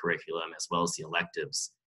core curriculum, as well as the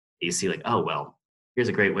electives, you see like, oh, well, here's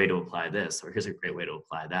a great way to apply this, or here's a great way to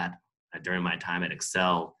apply that. During my time at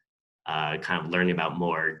Excel, kind of learning about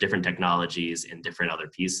more different technologies and different other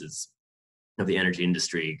pieces of the energy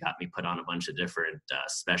industry got me put on a bunch of different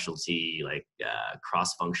specialty,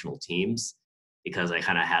 cross-functional teams, because I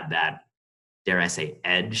kind of had that, dare I say,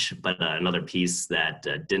 edge, but another piece that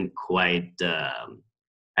didn't quite,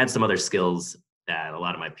 had some other skills that a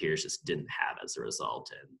lot of my peers just didn't have as a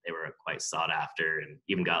result, and they were quite sought after, and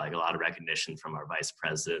even got like a lot of recognition from our vice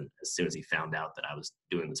president as soon as he found out that I was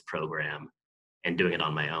doing this program and doing it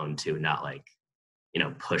on my own too, not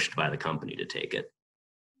pushed by the company to take it.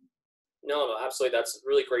 No, absolutely. That's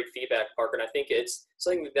really great feedback, Parker. And I think it's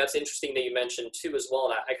something that's interesting that you mentioned too as well.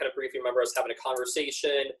 And I kind of briefly remember us having a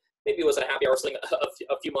conversation, maybe it was a happy hour or something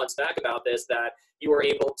a few months back about this, that you were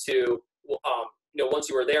able to, once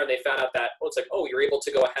you were there and they found out that, you're able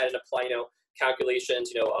to go ahead and apply,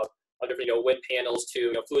 calculations, of different, wind panels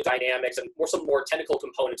to, fluid dynamics and some more technical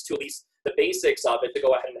components to at least the basics of it to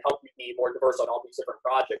go ahead and help you be more diverse on all these different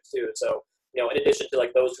projects too. So, in addition to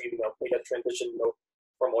like those who, made that transition,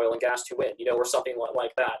 from oil and gas to wind, or something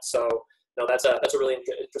like that. So, that's a really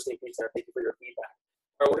interesting piece there. Thank you for your feedback.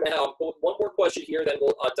 All right, we're going to have one more question here, then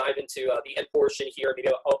we'll dive into the end portion here, maybe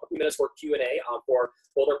a few minutes for Q&A for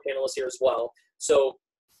both our panelists here as well. So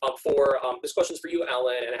this question is for you,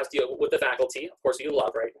 Alan, and it has to deal with the faculty. Of course, you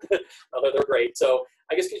love, right? They're great. So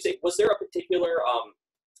I guess, can you say, was there a particular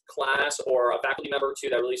class or a faculty member too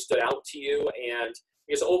that really stood out to you? And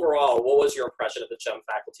I guess overall, what was your impression of the GEM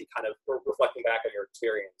faculty, kind of reflecting back on your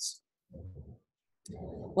experience?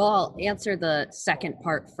 Well, I'll answer the second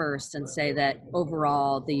part first and say that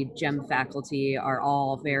overall, the GEM faculty are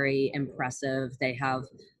all very impressive. They have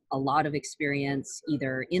a lot of experience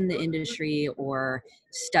either in the industry or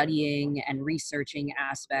studying and researching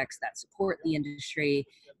aspects that support the industry.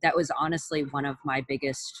 That was honestly one of my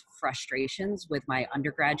biggest frustrations with my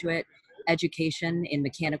undergraduate education in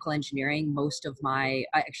mechanical engineering.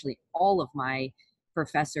 All of my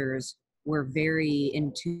professors were very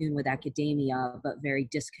in tune with academia, but very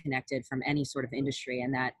disconnected from any sort of industry.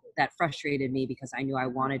 And that frustrated me because I knew I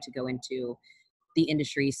wanted to go into the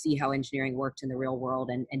industry, see how engineering worked in the real world,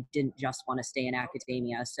 and didn't just want to stay in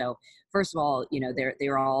academia. So first of all, they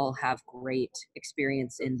all have great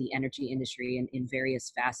experience in the energy industry in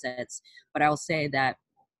various facets. But I'll say that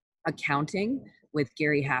accounting with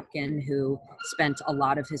Gary Hapkin, who spent a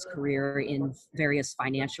lot of his career in various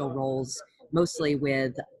financial roles, mostly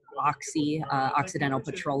with Occidental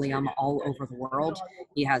Petroleum all over the world.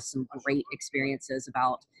 He has some great experiences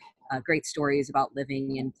great stories about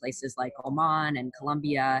living in places like Oman and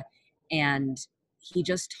Colombia. And he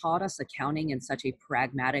just taught us accounting in such a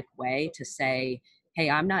pragmatic way to say, hey,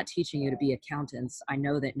 I'm not teaching you to be accountants. I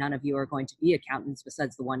know that none of you are going to be accountants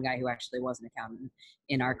besides the one guy who actually was an accountant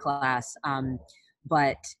in our class.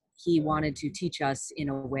 But he wanted to teach us in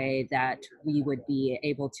a way that we would be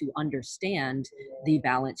able to understand the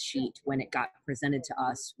balance sheet when it got presented to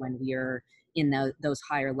us when we're in those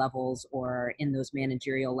higher levels or in those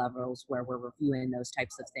managerial levels where we're reviewing those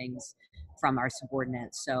types of things from our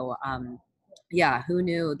subordinates. So yeah, who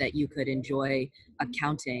knew that you could enjoy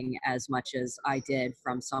accounting as much as I did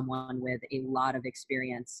from someone with a lot of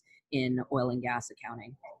experience in oil and gas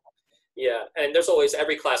accounting. Yeah, and there's always,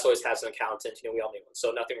 every class always has an accountant. You know, we all need one,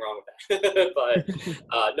 so nothing wrong with that. But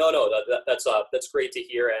no, that's great to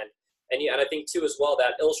hear, and yeah, and I think too as well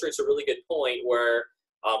that illustrates a really good point where,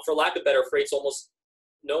 for lack of better phrase, almost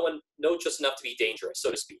no one knows just enough to be dangerous,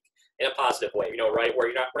 so to speak, in a positive way. You know, right? Where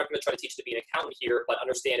we're not going to try to teach to be an accountant here, but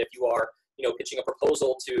understand if you are, you know, pitching a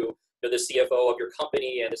proposal to the CFO of your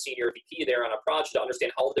company and the senior VP there on a project, to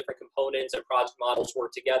understand how all the different components and project models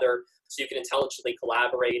work together, so you can intelligently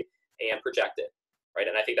collaborate and project it, right?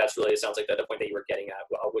 And I think that's really, it sounds like the point that you were getting at,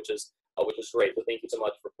 which is great. So thank you so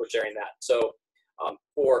much for sharing that. So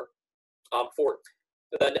for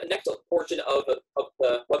the next portion of the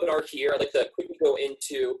webinar here, I'd like to quickly go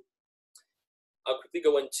into, let's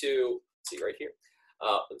see right here.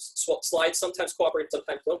 Slides sometimes cooperate,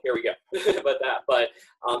 sometimes don't. Here we go. but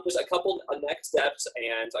just a couple of next steps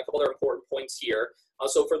and a couple other important points here.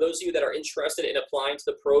 So for those of you that are interested in applying to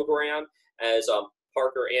the program, as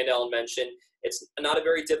Parker and Ellen mentioned, it's not a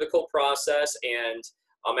very difficult process. And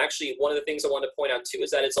actually, one of the things I wanted to point out too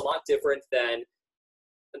is that it's a lot different than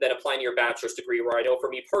applying to your bachelor's degree, where I know for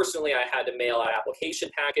me personally, I had to mail out an application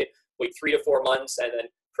packet, wait 3 to 4 months, and then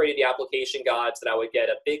created the application guides that I would get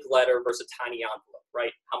a big letter versus a tiny envelope,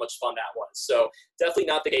 right? How much fun that was. So definitely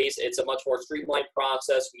not the case. It's a much more streamlined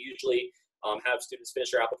process. We usually have students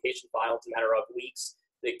finish their application file in a matter of weeks,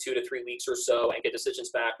 like 2 to 3 weeks or so, and get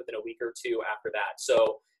decisions back within a week or two after that.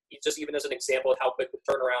 So just even as an example of how quick the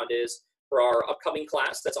turnaround is, for our upcoming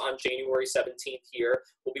class that's on January 17th here,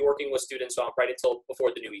 we'll be working with students right until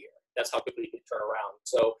before the new year. That's how quickly you can turn around.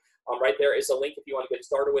 So right there is a link if you want to get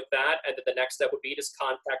started with that. And then the next step would be just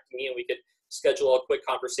contact me and we could schedule a quick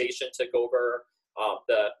conversation to go over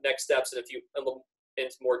the next steps and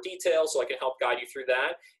into more detail, so I can help guide you through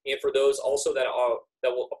that. And for those also that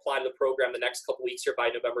will apply to the program the next couple weeks here by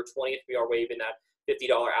November 20th, we are waiving that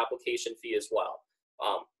 $50 application fee as well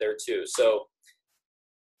there too. So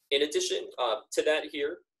in addition to that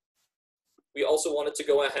here, we also wanted to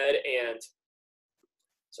go ahead and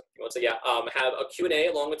have a Q&A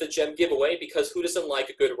along with the GEM giveaway, because who doesn't like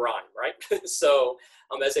a good rhyme, right? So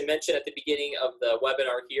as I mentioned at the beginning of the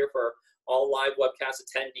webinar here, for all live webcast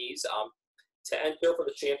attendees, to enter for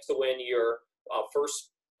the chance to win your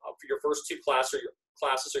first 2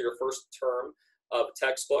 classes or your first term of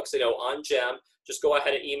textbooks, on GEM, just go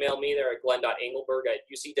ahead and email me there at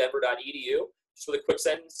glenn.engelberg@ucdenver.edu, just with a quick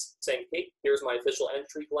sentence saying, hey, here's my official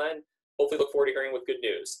entry, Glenn. Hopefully look forward to hearing with good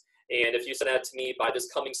news. And if you send that to me by this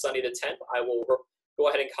coming Sunday the 10th, I will go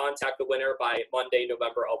ahead and contact the winner by Monday,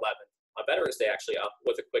 November 11th, on Veterans Day, actually,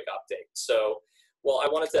 with a quick update. So, well, I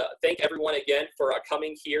wanted to thank everyone again for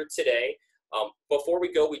coming here today. Before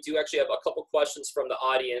we go, we do actually have a couple questions from the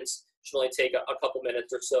audience. Should only take a couple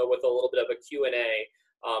minutes or so with a little bit of a Q&A.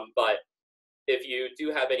 But if you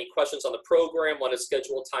do have any questions on the program, want to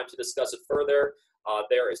schedule time to discuss it further,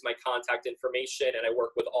 there is my contact information, and I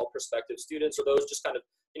work with all prospective students or those just kind of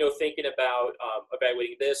thinking about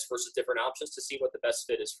evaluating this versus different options to see what the best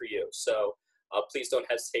fit is for you. So please don't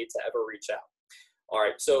hesitate to ever reach out. All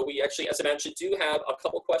right, so we actually, as I mentioned, do have a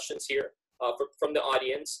couple questions here from the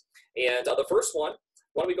audience. And the first one,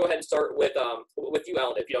 why don't we go ahead and start with you,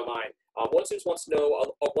 Alan, if you don't mind. One student wants to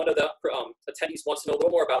know, one of the attendees wants to know a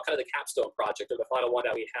little more about kind of the capstone project, or the final one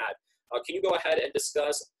that we had. Can you go ahead and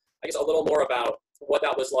discuss, I guess, a little more about what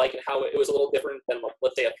that was like and how it was a little different than,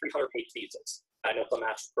 let's say, a 300-page thesis? I know some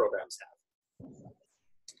master's programs have.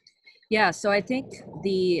 Yeah, so I think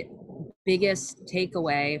the biggest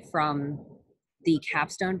takeaway from the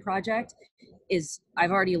capstone project is,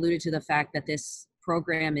 I've already alluded to the fact that this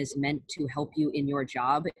program is meant to help you in your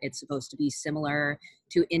job. It's supposed to be similar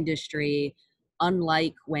to industry,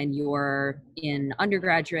 unlike when you're in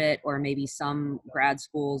undergraduate or maybe some grad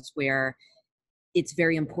schools where it's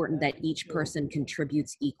very important that each person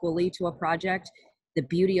contributes equally to a project. The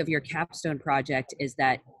beauty of your capstone project is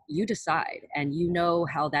that you decide, and you know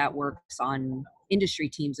how that works on industry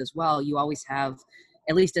teams as well. You always have,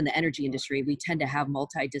 at least in the energy industry, we tend to have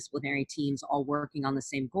multidisciplinary teams all working on the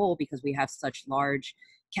same goal because we have such large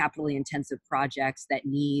capitally intensive projects that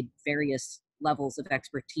need various levels of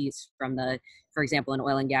expertise from for example, in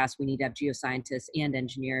oil and gas, we need to have geoscientists and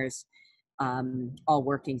engineers all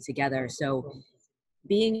working together. So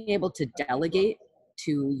being able to delegate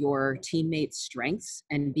to your teammates' strengths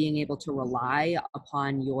and being able to rely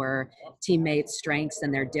upon your teammates' strengths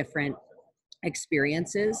and their different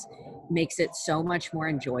experiences makes it so much more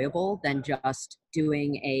enjoyable than just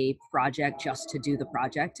doing a project just to do the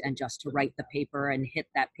project and just to write the paper and hit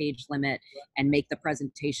that page limit and make the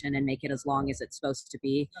presentation and make it as long as it's supposed to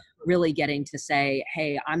be. Really getting to say,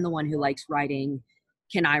 hey, I'm the one who likes writing.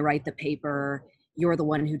 Can I write the paper? You're the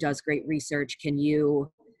one who does great research. Can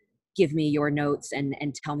you give me your notes and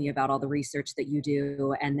tell me about all the research that you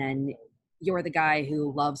do? And then you're the guy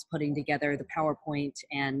who loves putting together the PowerPoint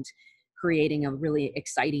and creating a really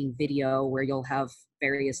exciting video where you'll have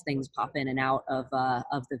various things pop in and out of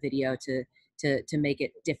the video to make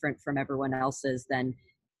it different from everyone else's. Then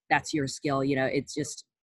that's your skill. You know, it's just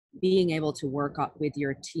being able to work with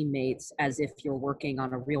your teammates as if you're working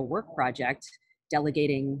on a real work project.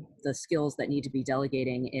 Delegating the skills that need to be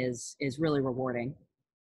delegating is really rewarding.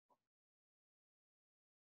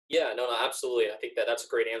 Yeah, no, absolutely. I think that that's a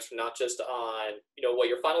great answer, not just on, what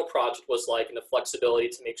your final project was like and the flexibility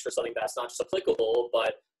to make sure something that's not just applicable,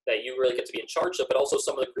 but that you really get to be in charge of, but also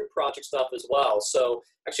some of the group project stuff as well. So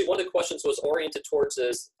actually one of the questions was oriented towards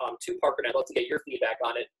this two-part, and I'd love to get your feedback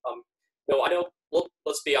on it. I know, well,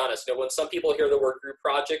 let's be honest, when some people hear the word group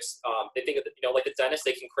projects, they think of, like the dentist,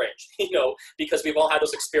 they can cringe, because we've all had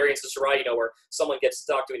those experiences, right? Where someone gets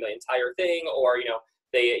stuck doing the entire thing, or,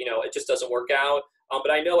 it just doesn't work out. But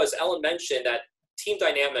I know, as Ellen mentioned, that team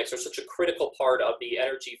dynamics are such a critical part of the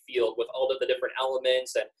energy field with all of the different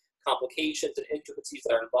elements and complications and intricacies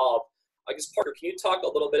that are involved. I guess, Parker, can you talk a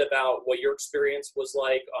little bit about what your experience was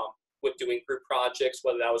like with doing group projects,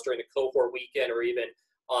 whether that was during the cohort weekend or even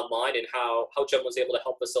online, and how Jem was able to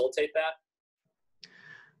help facilitate that?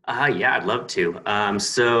 Yeah, I'd love to.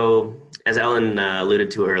 So as Ellen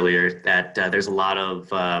alluded to earlier, that there's a lot of,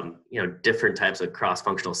 different types of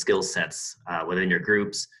cross-functional skill sets within your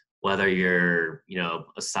groups, whether you're,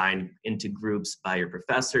 assigned into groups by your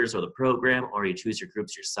professors or the program, or you choose your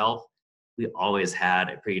groups yourself. We always had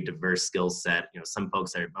a pretty diverse skill set. Some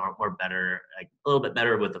folks are more better, like a little bit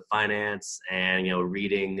better with the finance and,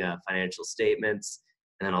 reading financial statements,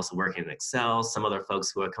 and then also working in Excel. Some other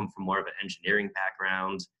folks who have come from more of an engineering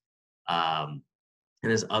background. And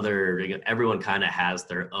there's everyone kind of has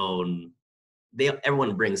their own,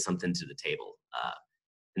 everyone brings something to the table.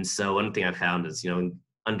 And so one thing I found is,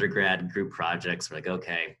 undergrad group projects are like,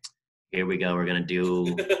 okay, here we go. We're going to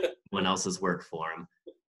do someone else's work for them.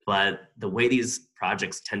 But the way these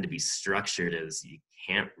projects tend to be structured is you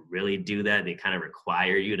can't really do that. They kind of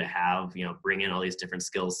require you to have, bring in all these different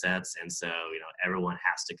skill sets. And so, everyone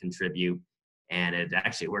has to contribute. And it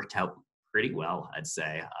actually worked out pretty well, I'd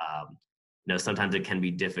say. Sometimes it can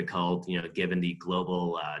be difficult, given the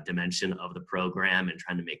global dimension of the program and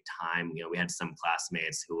trying to make time. We had some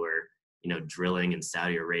classmates who were, drilling in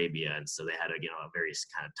Saudi Arabia. And so they had a very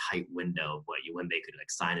kind of tight window of when they could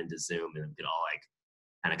sign into Zoom and could all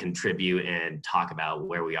kind of contribute and talk about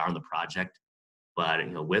where we are in the project. But,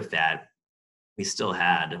 with that,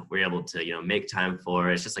 we're able to, make time for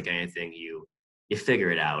it. It's just like anything, you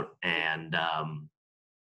figure it out. And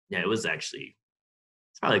it was actually,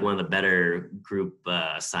 it's probably one of the better group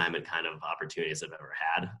assignment kind of opportunities I've ever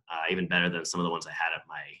had, even better than some of the ones I had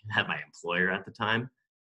at my employer at the time.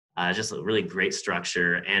 Just a really great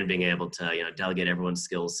structure and being able to, delegate everyone's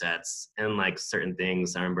skill sets and certain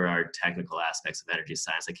things. I remember our technical aspects of energy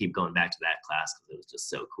science. I keep going back to that class because it was just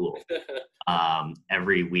so cool.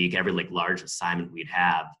 Every week, every large assignment we'd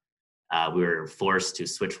have, we were forced to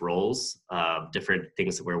switch roles of different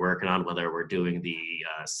things that we're working on, whether we're doing the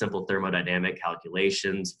simple thermodynamic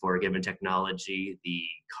calculations for a given technology, the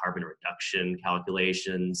carbon reduction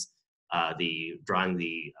calculations, the drawing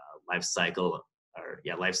the life cycle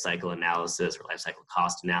analysis or life cycle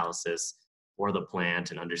cost analysis for the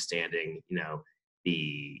plant, and understanding,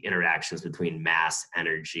 the interactions between mass,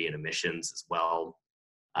 energy, and emissions as well.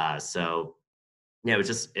 So yeah,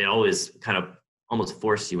 it always kind of almost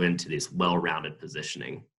forced you into this well-rounded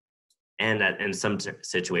positioning. And that in some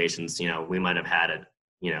situations, we might have had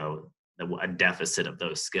a deficit of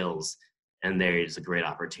those skills, and there's a great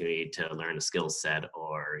opportunity to learn a skill set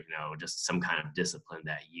or, just some kind of discipline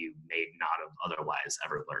that you may not have otherwise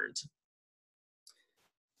ever learned.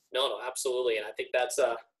 No, absolutely. And I think that's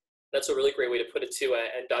a really great way to put it too.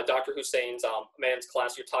 And Dr. Hussein's man's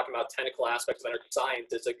class, you're talking about technical aspects of energy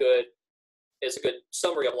science. It's a good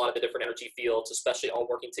summary of a lot of the different energy fields, especially all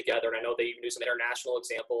working together. And I know they even do some international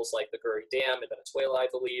examples like the Guri Dam in Venezuela, I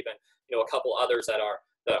believe, and a couple others that are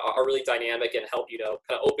that are really dynamic and help,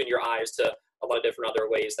 kind of open your eyes to a lot of different other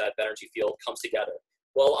ways that the energy field comes together.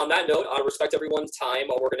 Well, on that note, I respect everyone's time.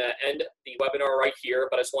 We're going to end the webinar right here,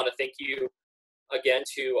 but I just want to thank you again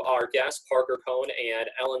to our guests, Parker Cohn and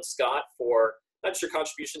Ellen Scott, for not just your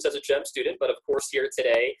contributions as a GEM student, but of course here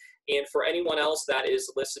today. And for anyone else that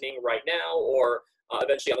is listening right now, or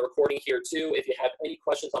eventually on the recording here too, if you have any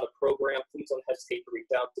questions on the program, please don't hesitate to reach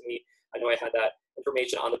out to me. I know I had that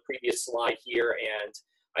information on the previous slide here, and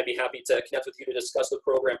I'd be happy to connect with you to discuss the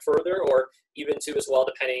program further, or even to as well,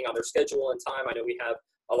 depending on their schedule and time. I know we have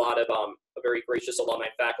a lot of a very gracious alumni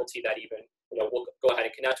faculty that even, will go ahead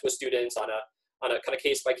and connect with students on a kind of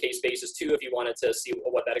case-by-case basis too, if you wanted to see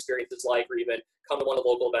what that experience is like, or even come to one of the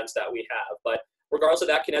local events that we have. But regardless of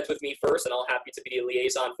that, connect with me first, and I'll happy to be a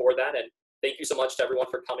liaison for that. And thank you so much to everyone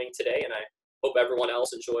for coming today, and I hope everyone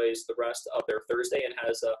else enjoys the rest of their Thursday and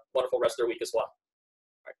has a wonderful rest of their week as well.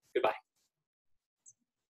 All right, goodbye.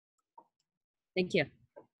 Thank you.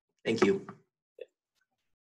 Thank you.